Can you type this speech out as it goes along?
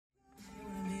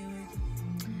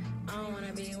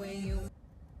wanna be with you.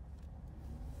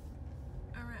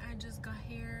 Alright, I just got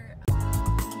here.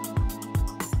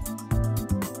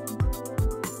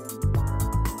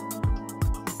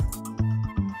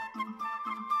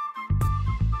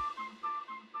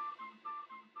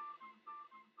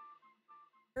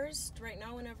 First, right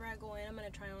now, whenever I go in, I'm gonna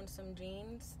try on some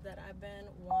jeans that I've been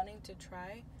wanting to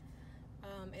try.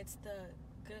 It's the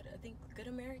Good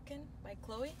American by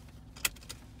Khloe.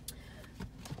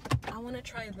 I want to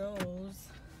try those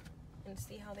and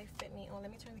see how they fit me. Oh,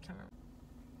 let me turn the camera.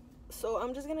 So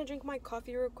I'm just gonna drink my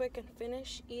coffee real quick and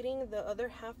finish eating the other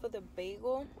half of the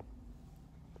bagel.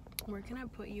 Where can I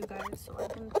put you guys so I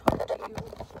can talk to you?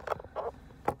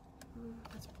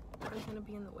 That's probably gonna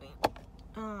be in the way.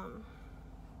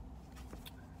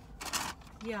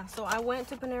 Yeah, so I went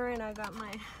to Panera and I got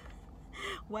my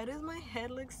why does my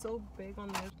head look so big on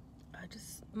this?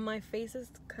 My face is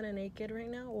kind of naked right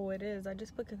now. Oh, it is. I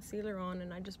just put concealer on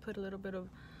and I just put a little bit of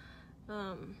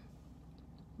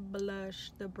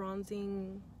blush, the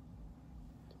bronzing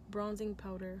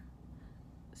powder,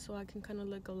 so I can kind of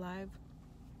look alive.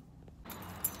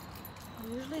 I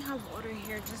usually have water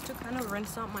here just to kind of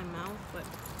rinse out my mouth, but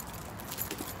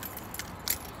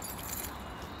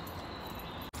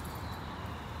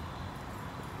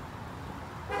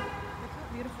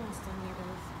beautiful and stunning it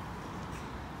is.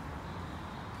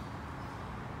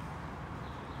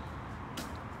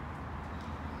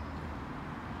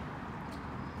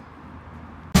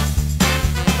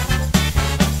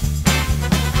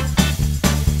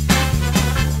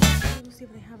 Let's see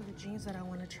if they have the jeans that I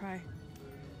want to try.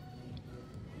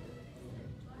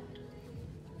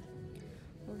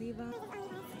 Oliva.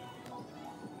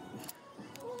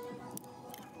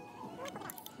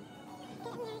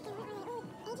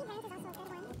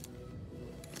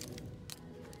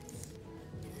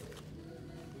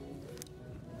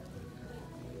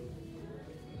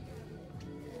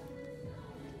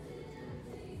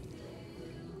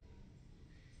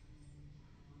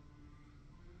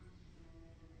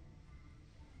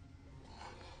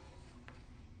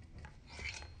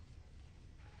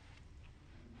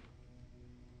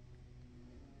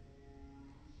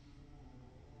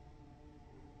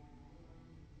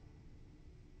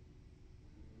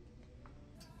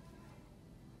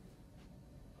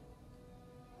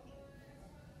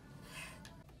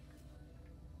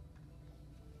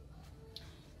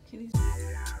 Okay, these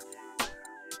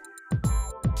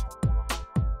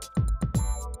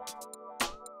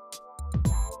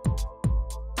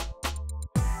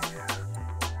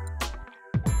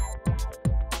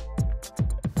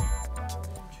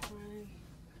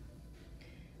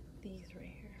right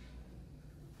here.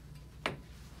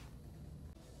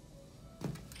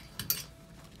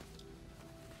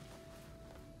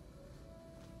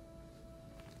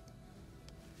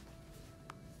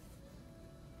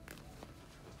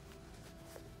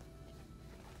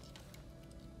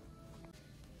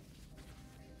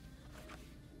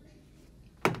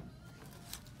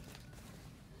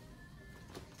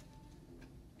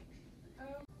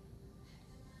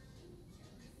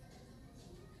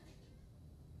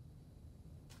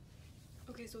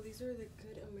 Okay, so these are the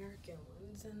Good American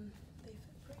ones, and they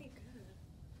fit pretty good.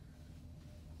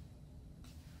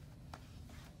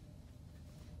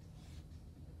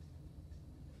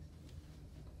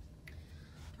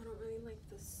 I don't really like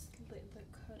the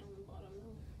cut on the bottom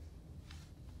though.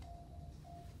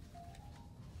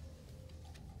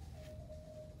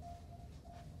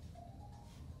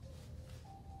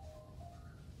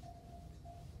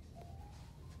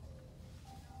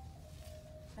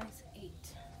 Size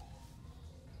 8.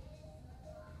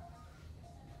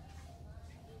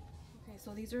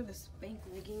 So these are the Spank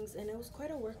leggings, and it was quite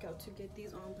a workout to get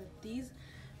these on, but these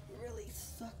really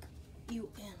suck you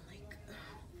in.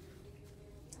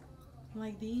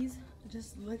 Like these,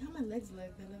 just look how my legs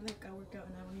look. They look like I work out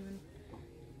and I don't even.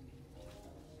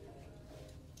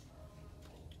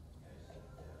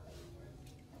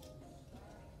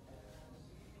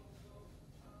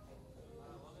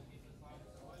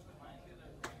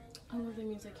 I love the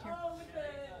music here. Oh, with the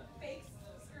fake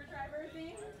screwdriver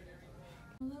thing.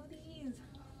 I love these.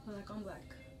 I like on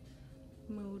black.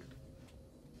 Mood.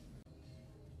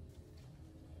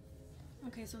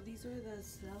 Okay, so these are the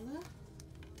Zella.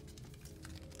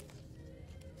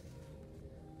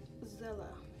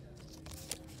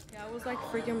 Yeah, I was like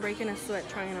freaking breaking a sweat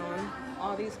trying on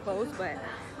all these clothes, but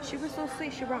she was so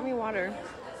sweet. She brought me water.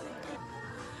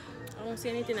 I don't see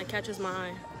anything that catches my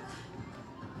eye.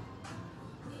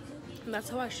 And that's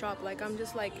how I shop. Like, I'm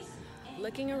just like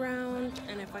looking around,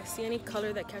 and if I see any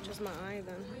color that catches my eye,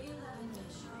 then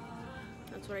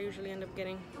that's what I usually end up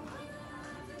getting.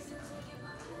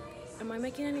 Am I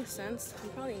making any sense? I'm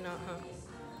probably not, huh?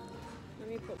 Let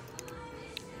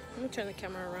me turn the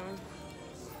camera around.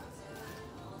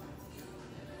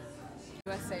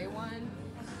 USA one.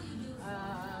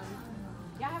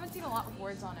 Yeah, I haven't seen a lot of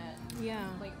words on it. Yeah.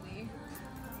 Lately.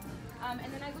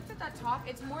 And then I looked at that top.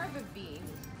 It's more of a V.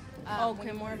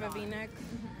 Okay, more of a V-neck.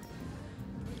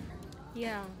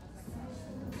 Yeah.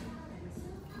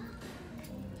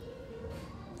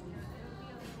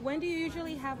 When do you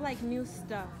usually have like new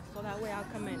stuff? So that way I'll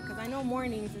come in. Because I know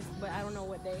mornings is, but I don't know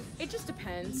what day. It just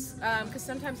depends. Because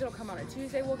sometimes it'll come out on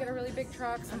Tuesday. We'll get a really big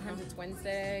truck. Sometimes it's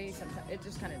Wednesday. Sometimes it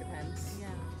just kind of depends. Yeah.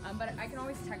 But I can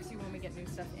always text you when we get new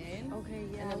stuff in. Okay,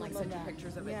 yeah. And then like send you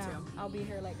pictures of it too. I'll be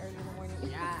here like early in the morning.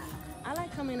 Yeah. I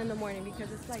like coming in the morning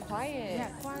because it's like quiet.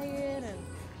 Yeah, quiet and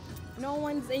no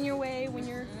one's in your way when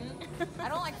you're. I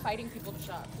don't like fighting people to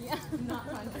shop. Yeah. Not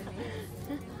fun for me.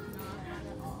 Not fun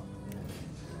at all.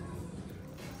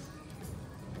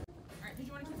 Alright, did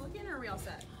you want to keep looking or are we all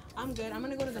set? I'm good. I'm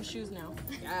gonna go to the shoes now.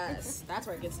 Yes, that's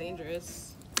where it gets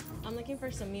dangerous. I'm looking for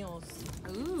some meals.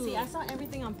 Ooh. See, I saw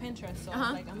everything on Pinterest, so I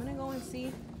was like, I'm gonna go and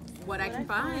see what I can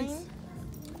find.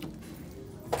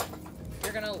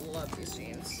 You're gonna love these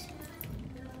jeans.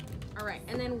 All right,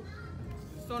 and then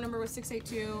phone number was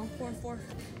 682-44.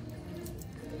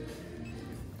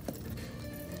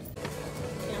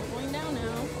 Yeah, I'm going down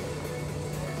now.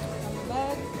 Got my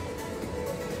bag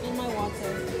and my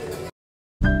water.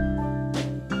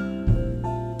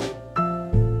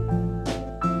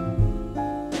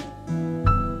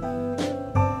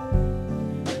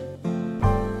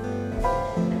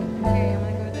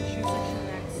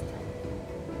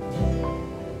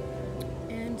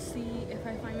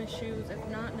 Shoes. If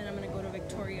not, then I'm gonna go to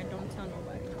Victoria. Don't tell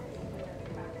nobody.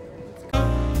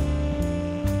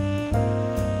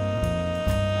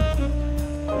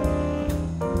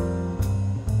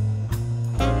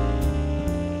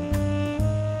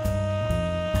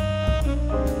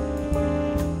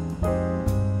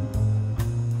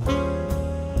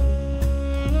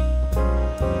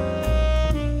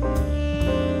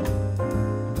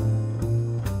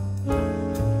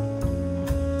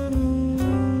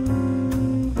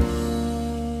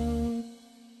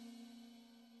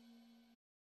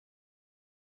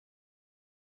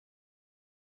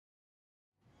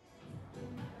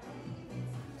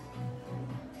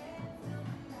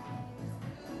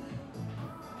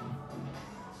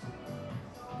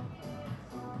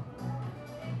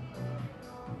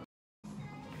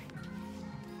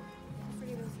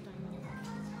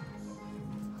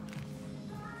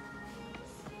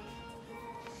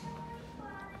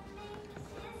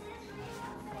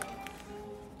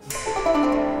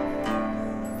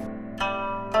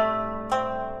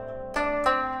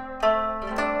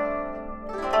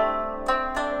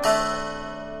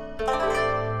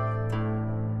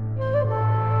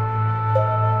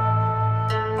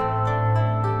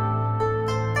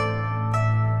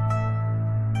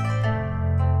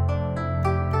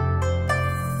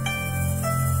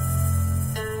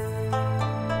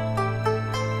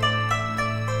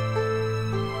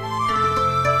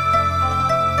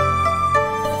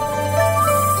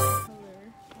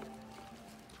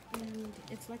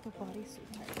 It's like a bodysuit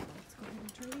type. Let's go ahead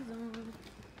and try these on.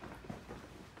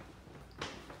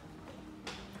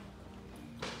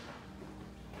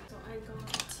 So I got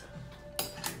this, I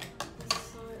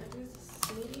think this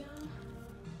is medium.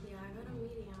 Yeah, I got a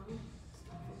medium.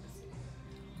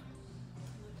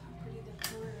 Look how pretty the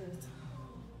color is.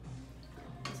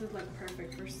 This is like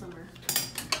perfect for summer.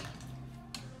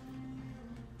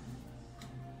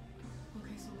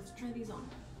 Okay, so let's try these on.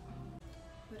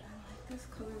 But I like this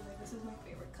color, like this is my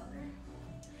favorite color.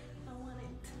 I want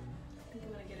it. I think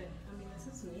I'm gonna get it. I mean, this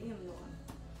is medium though.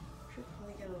 I should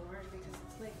probably get a large because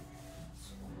it's like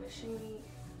squishing me,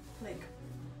 like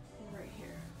right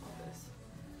here, all this.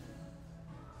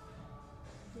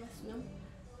 Yes, no? I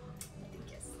think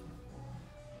yes.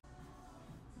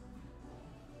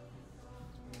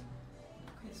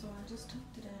 Okay, so I just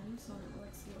tucked it in so it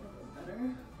looks a little bit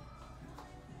better.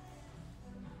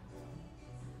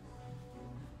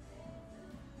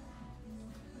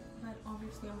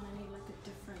 Obviously, I'm gonna need like a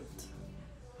different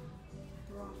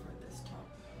bra for this top.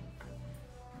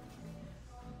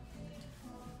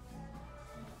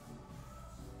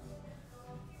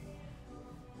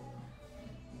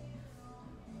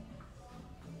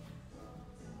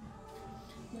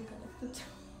 Look, I love the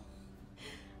toe.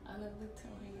 I love the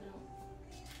toe hanging out.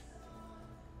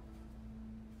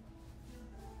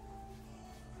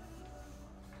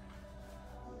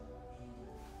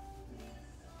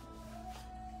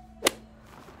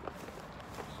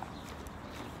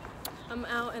 I'm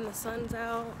out and the sun's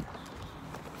out.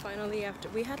 finally, after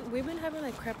we've been having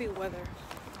like crappy weather.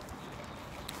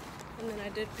 And then I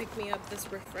did pick me up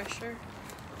this refresher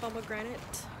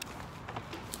pomegranate.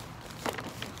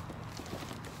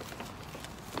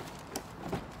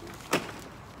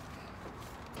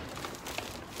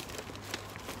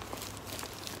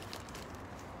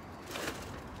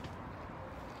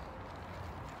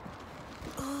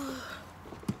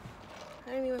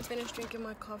 I didn't even finish drinking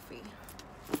my coffee.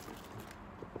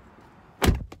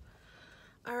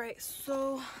 Alright,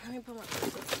 so let me put my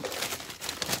glasses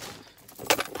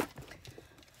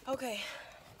on. Okay,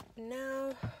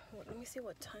 now let me see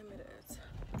what time it is.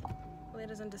 Well, it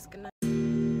doesn't disconnect.